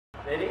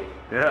Ready?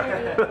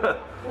 Yeah.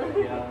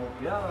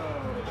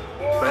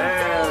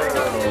 Bam.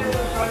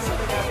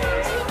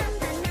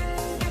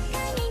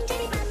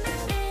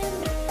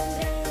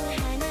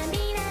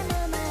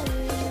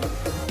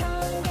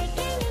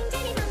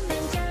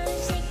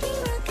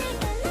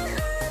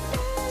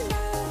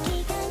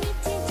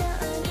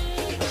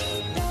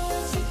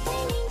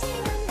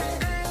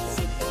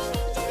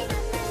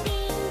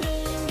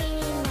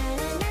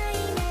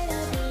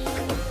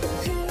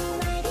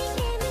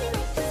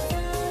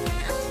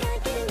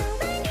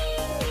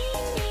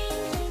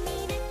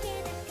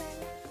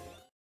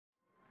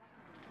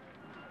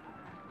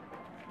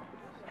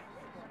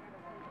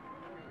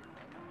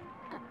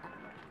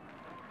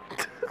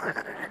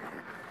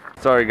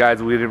 Sorry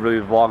guys, we didn't really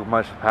vlog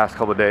much the past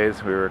couple of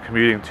days. We were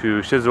commuting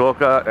to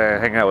Shizuoka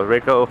and hanging out with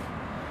Reiko,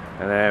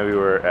 and then we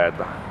were at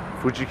the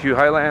Fuji-Q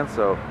Highlands,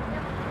 so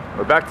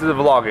we're back to the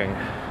vlogging.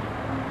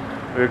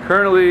 We're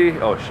currently,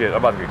 oh shit, I'm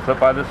about to get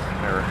clipped by this.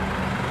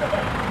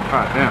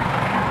 Alright, damn.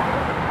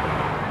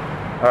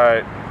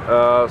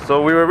 Alright,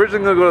 so we were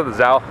originally going to go to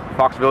the Zhao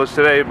Fox Village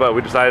today, but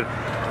we decided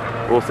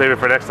we'll save it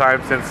for next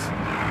time since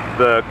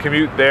the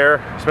commute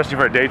there, especially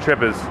for a day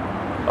trip, is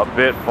a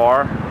bit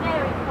far.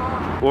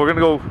 Well, we're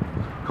gonna go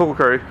Coco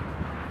Curry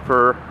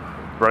for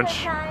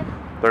brunch.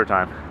 Third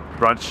time.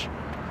 Brunch.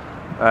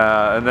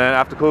 And then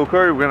after Coco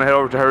Curry, we're gonna head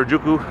over to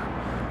Harajuku,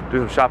 do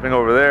some shopping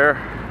over there.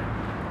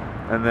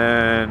 And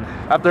then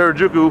after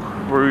Harajuku,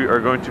 we are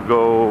going to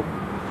go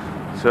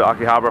to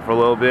Akihabara for a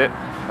little bit.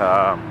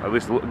 At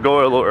least go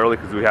a little early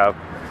because we have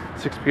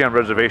 6 p.m.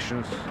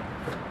 reservations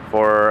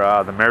for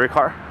the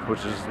MariCAR,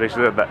 which is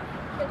basically that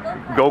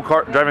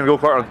go-kart, driving the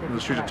go-kart on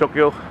the streets of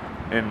Tokyo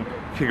in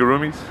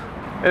kigurumis.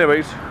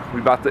 Anyways,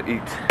 we about to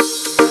eat.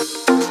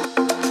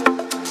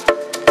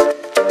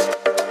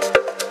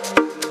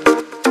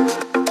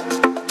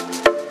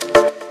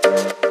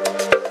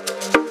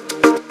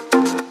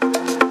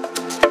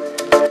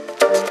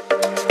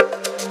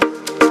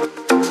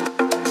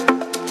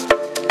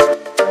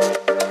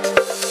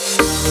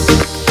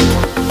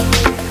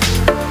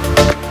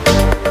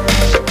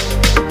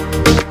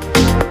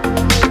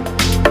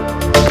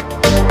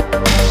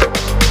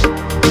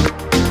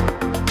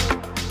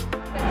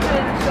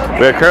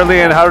 We are currently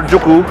in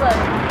Harajuku,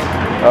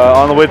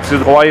 on the way to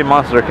the Hawaii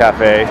Monster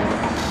Cafe,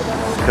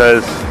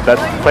 because that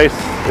place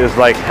is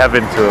like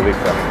heaven to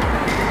Elisa.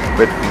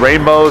 With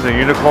rainbows and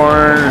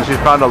unicorns. She's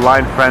found a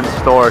Line Friends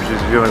store,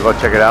 she's gonna go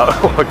check it out.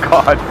 Oh my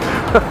god.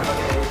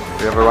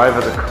 We have arrived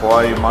at the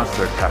Hawaii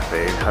Monster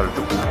Cafe in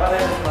Harajuku.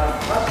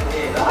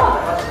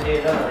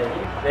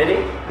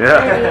 Ready?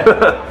 Yeah.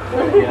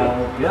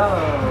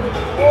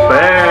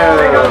 Bam.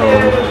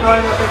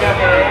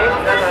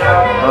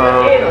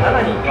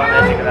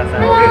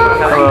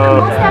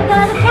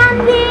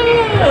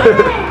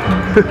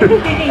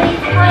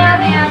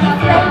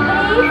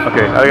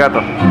 Okay,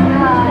 arigato.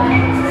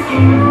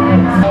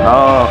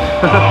 Oh.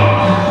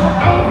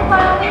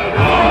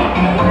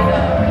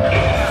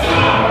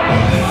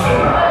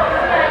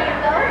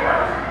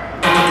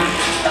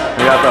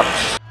 Arigato.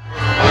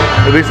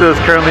 Elisa is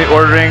currently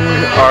ordering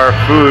our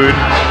food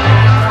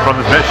from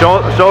this menu.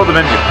 Show the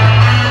menu.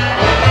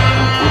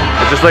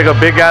 It's just like a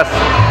big ass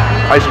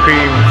ice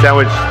cream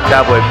sandwich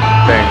tablet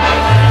thing.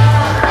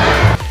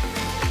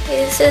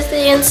 This is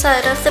the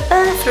inside of the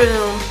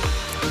bathroom.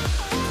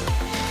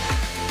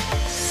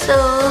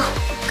 So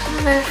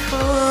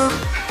colorful.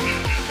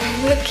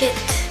 And look at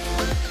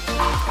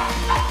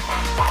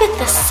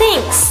the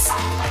sinks.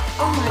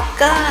 Oh my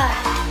god.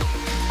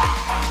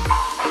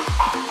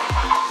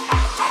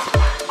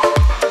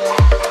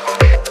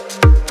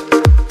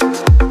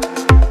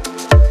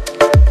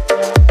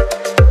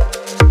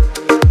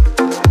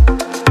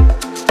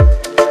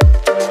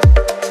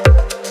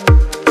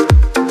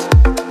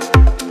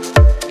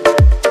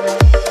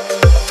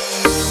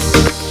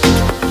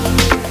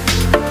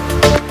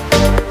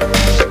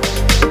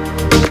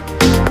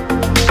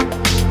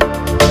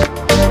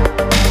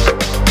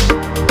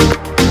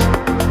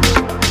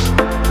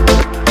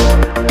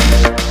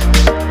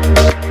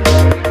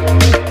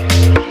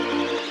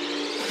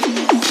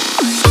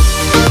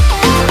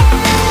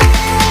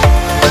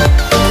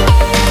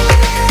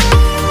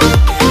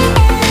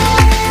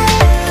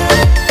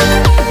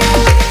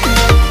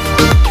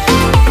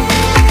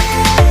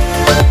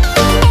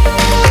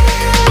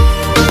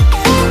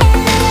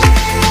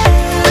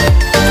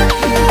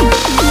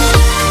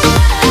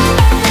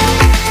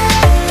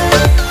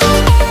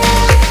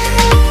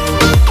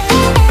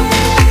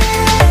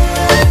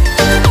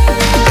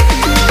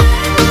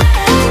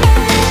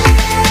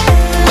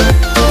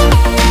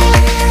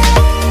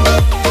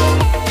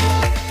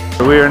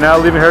 We are now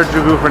leaving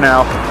Harajuku for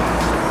now,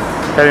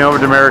 heading over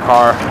to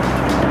MariCAR,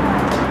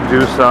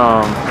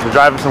 to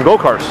drive some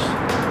go-karts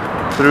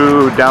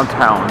through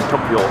downtown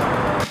Tokyo.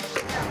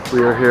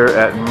 We are here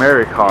at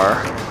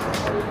MariCAR,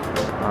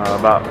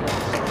 about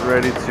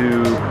ready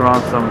to put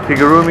on some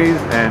kigurumis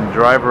and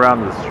drive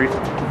around the streets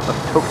of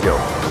Tokyo.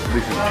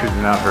 Lisa's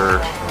choosing out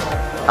her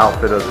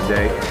outfit of the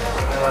day.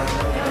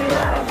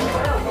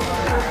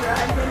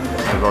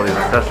 There's all these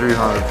accessories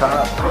on the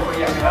top.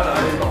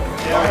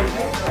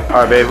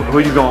 Alright, babe, who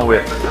you going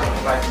with?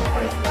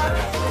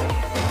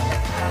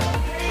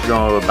 You're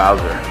going with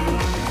Bowser.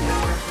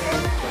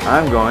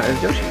 I'm going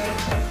as Yoshi.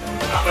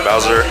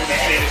 Bowser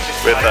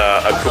with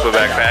a Koopa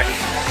backpack.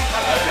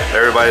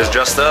 Everybody's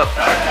dressed up,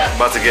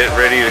 about to get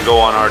ready to go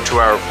on our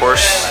 2-hour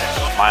course.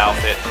 My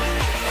outfit.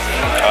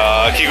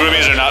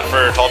 Kigurumis are not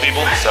for tall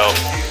people, so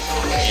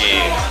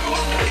yeah.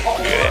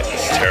 Look at it.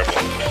 It's terrible.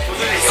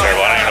 It's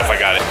terrible. I don't even know if I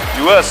got it.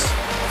 U.S.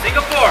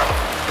 Singapore.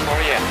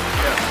 Korea.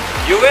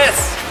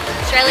 U.S.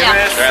 Australia.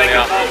 US,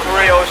 Singapore,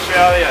 Korea,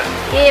 Australia.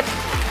 Yep.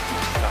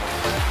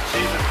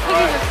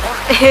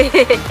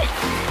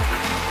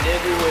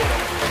 Everywhere.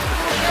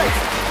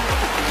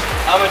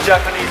 I'm a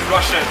Japanese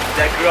Russian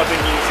that grew up in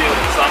New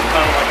Zealand, so I'm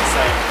kind of like the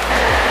same.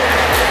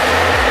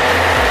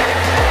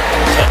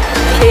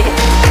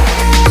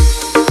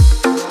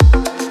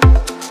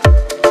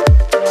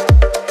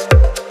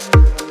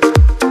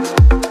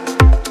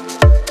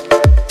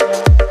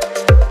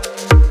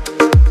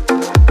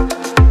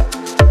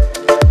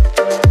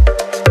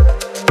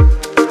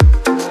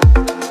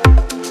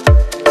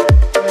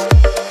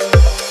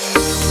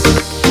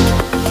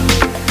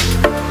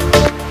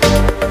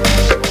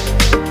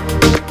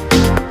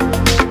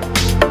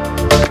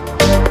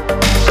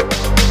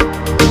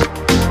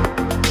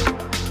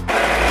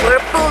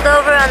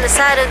 On the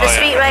side of the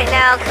street right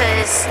now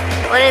because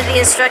one of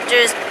the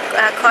instructors'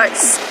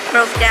 carts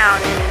broke down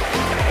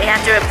and they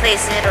have to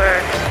replace it or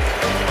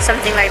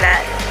something like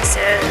that. So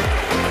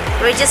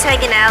we're just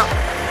hanging out.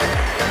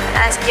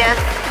 Ask Jeff.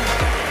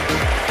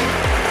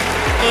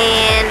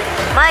 And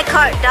my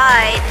cart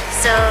died,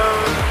 so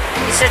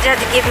the instructor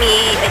had to give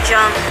me a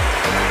jump.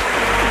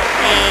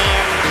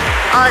 And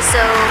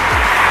also,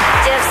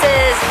 Jeff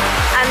says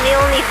I'm the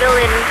only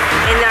villain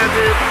in our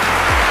group.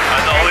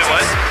 The only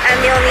what?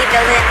 I'm the only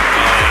villain.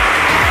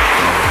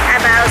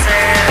 Bowser.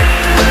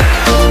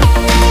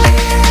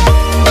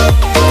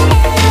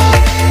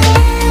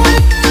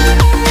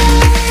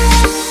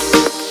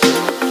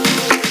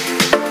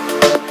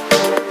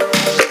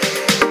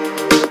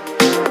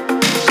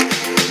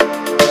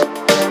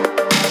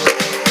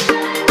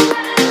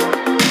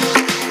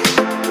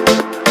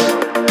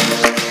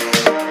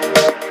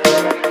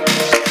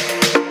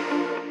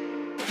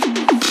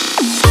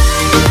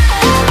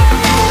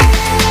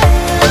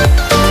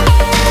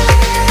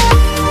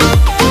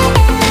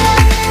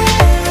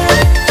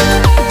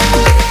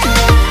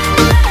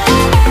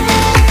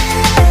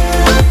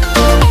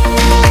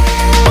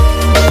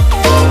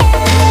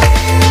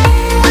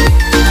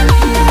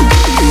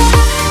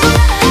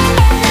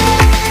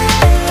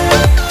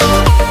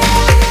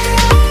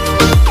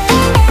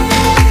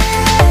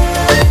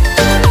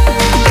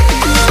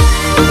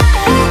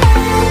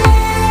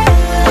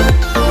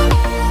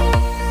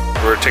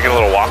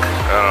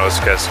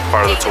 It's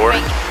part of the tour.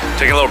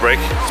 Taking a little break.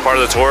 It's part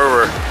of the tour.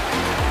 We're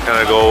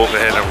gonna go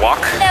ahead and walk.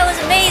 That was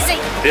amazing.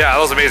 Yeah,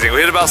 that was amazing. We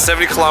hit about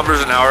 70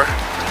 kilometers an hour.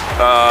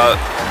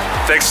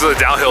 Thanks to the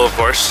downhill, of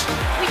course.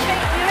 We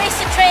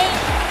raced a train.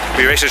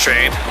 We raced a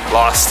train.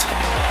 Lost.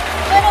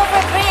 Went over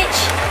a bridge.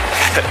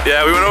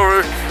 Yeah, we went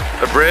over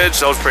a bridge.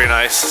 That was pretty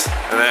nice.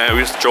 And then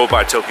we just drove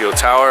by Tokyo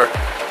Tower.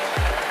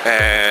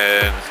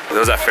 And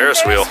there was that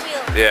Ferris wheel.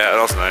 Yeah, that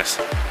was nice.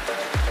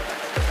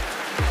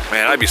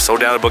 Man, I'd be so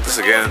down to book this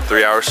again in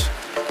 3 hours.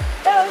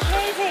 That was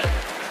amazing.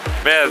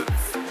 Man,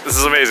 this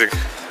is amazing.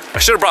 I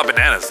should have brought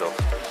bananas though. You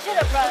should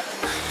have brought.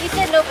 He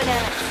said no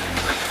bananas.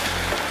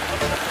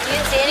 You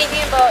didn't say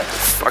anything about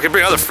I can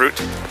bring other fruit.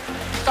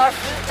 star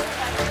fruit.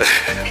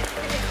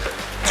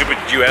 Stupid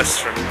US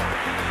from.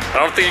 I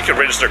don't think you can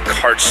register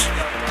carts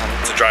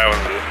to drive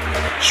on the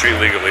street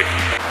legally.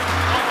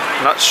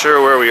 Not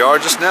sure where we are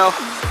just now,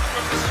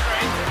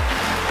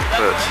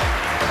 but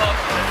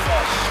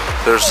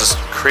there's this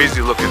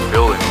crazy looking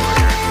building over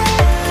here.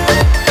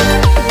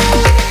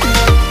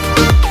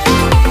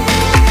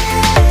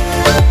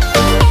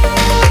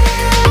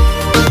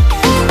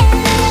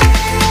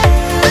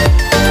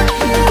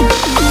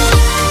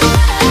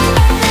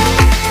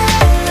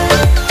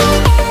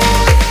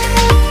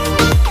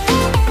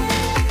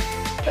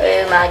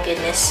 Oh my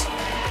goodness.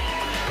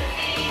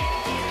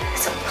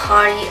 It's a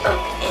party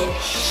up in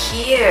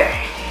here.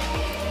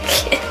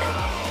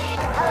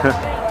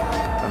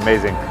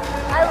 Amazing.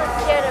 I was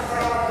scared of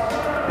her.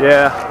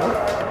 Yeah,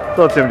 a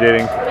little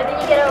intimidating. But then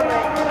you get over it.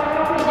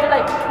 And you're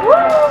like,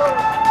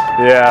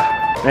 woo!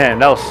 Yeah, man,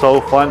 that was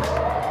so fun.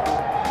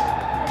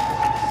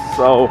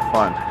 So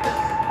fun.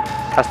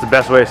 That's the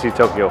best way to see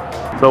Tokyo.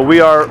 So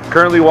we are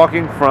currently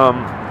walking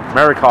from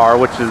MariCAR,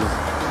 which is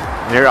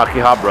near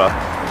Akihabara,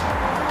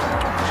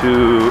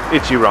 to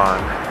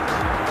Ichiran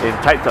in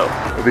Taito.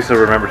 At least I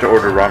remember to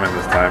order ramen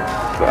this time.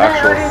 The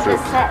actual soup.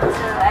 Set, so I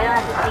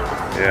don't have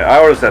to think. Yeah, I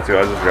ordered that too.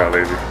 I just got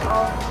lazy.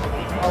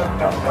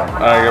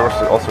 I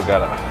also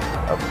got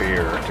a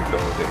beer to go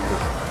with it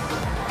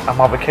because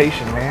I'm on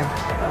vacation, man.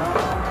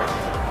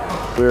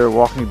 We're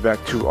walking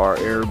back to our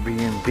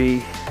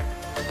Airbnb.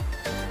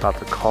 About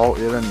to call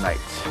it a night.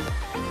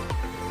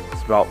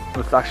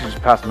 It's actually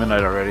just past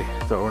midnight already,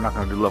 so we're not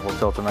gonna do Love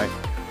Hotel tonight.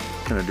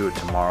 We're gonna do it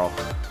tomorrow.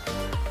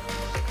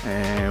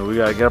 And we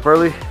gotta get up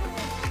early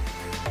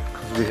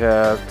we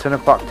have 10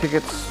 o'clock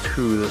tickets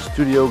to the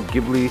Studio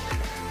Ghibli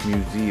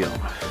Museum.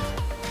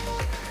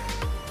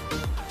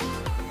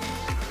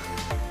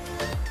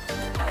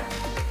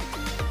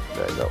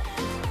 There you go.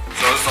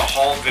 So this is a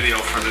haul video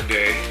for the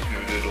day. We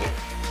did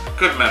a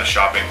good amount of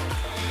shopping.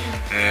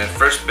 And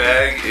first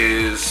bag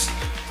is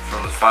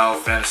from the Final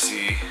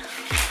Fantasy,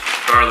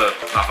 or the,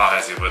 not Final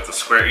Fantasy, but the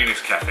Square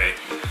Enix Cafe.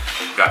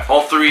 Got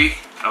all 3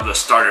 of the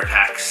starter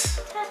packs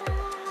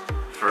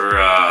for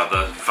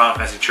the Final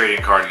Fantasy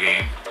trading card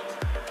game.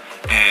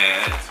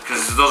 And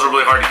because those are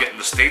really hard to get in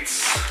the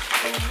States.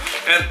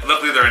 And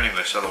luckily they're in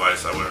English,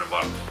 otherwise I wouldn't have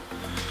bought them.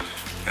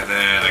 And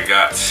then I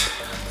got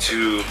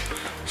 2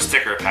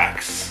 sticker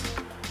packs.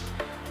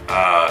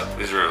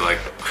 These are like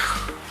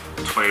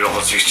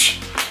 $20 each.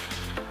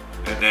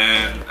 And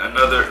then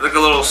another, like a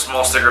little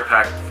small sticker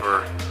pack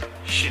for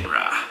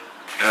Shinra.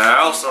 And I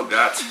also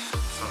got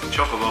some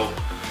Chocobo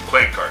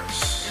playing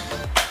cards.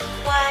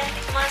 Why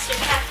Monster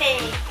Cafe?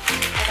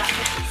 I got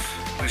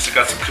cookies. Lisa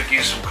got some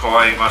cookies from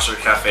Kawaii Monster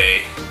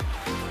Cafe.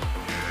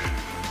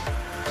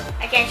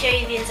 I can't show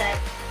you the inside.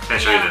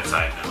 Can't show you the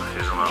inside, no.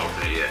 Here's one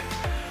open it yet.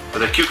 But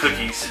they're cute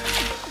cookies.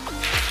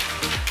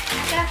 I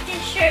got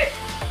this shirt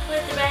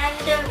with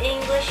random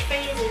English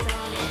phrases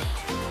on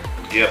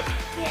it. Yep.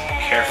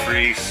 Yeah.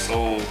 Carefree,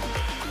 soul.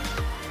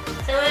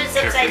 So it's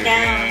upside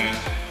down.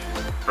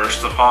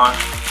 Burst upon.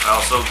 I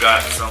also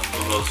got some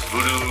of those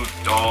voodoo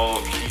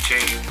doll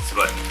keychains,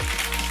 but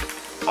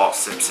all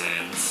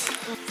Simpsons.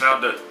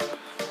 Found a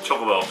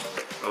Chocobo.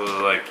 It was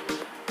like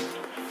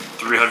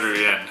 300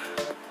 yen.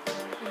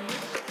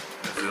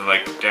 It's in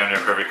like damn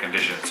near perfect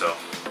condition, so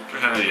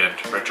 300 yen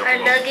for a Chocobo. Our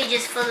luggage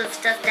is full of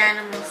stuffed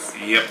animals.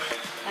 Yep.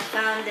 I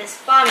found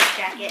this bomber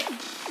jacket.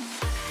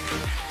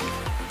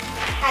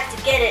 I had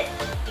to get it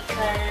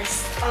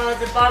because all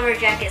the bomber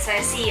jackets I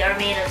see are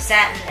made of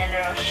satin and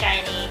they're all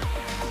shiny,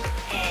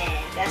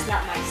 and that's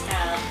not my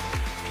style.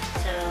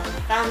 So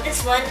I found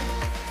this one.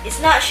 It's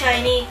not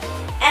shiny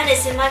and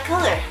it's in my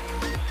color.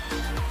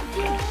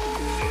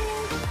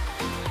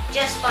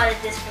 Just spotted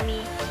this for me.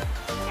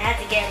 I had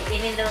to get it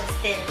even though it's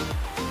thin.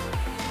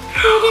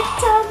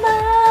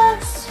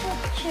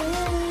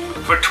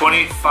 For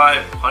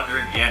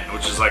 2,500 yen,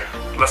 which is like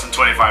less than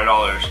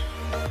 $25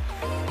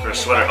 for a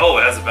sweater. Oh,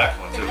 it has a back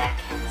one too.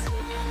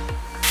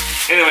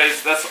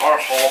 Anyways, that's our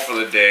haul for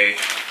the day,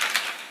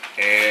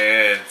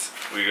 and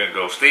we're gonna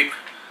go sleep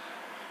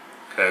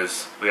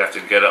because we have to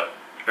get up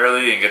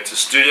early and get to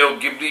Studio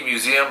Ghibli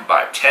Museum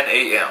by 10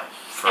 a.m.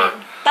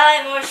 And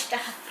buy more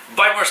stuff.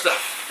 Buy more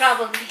stuff.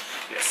 Probably.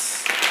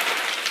 Yes.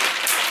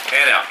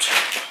 And out.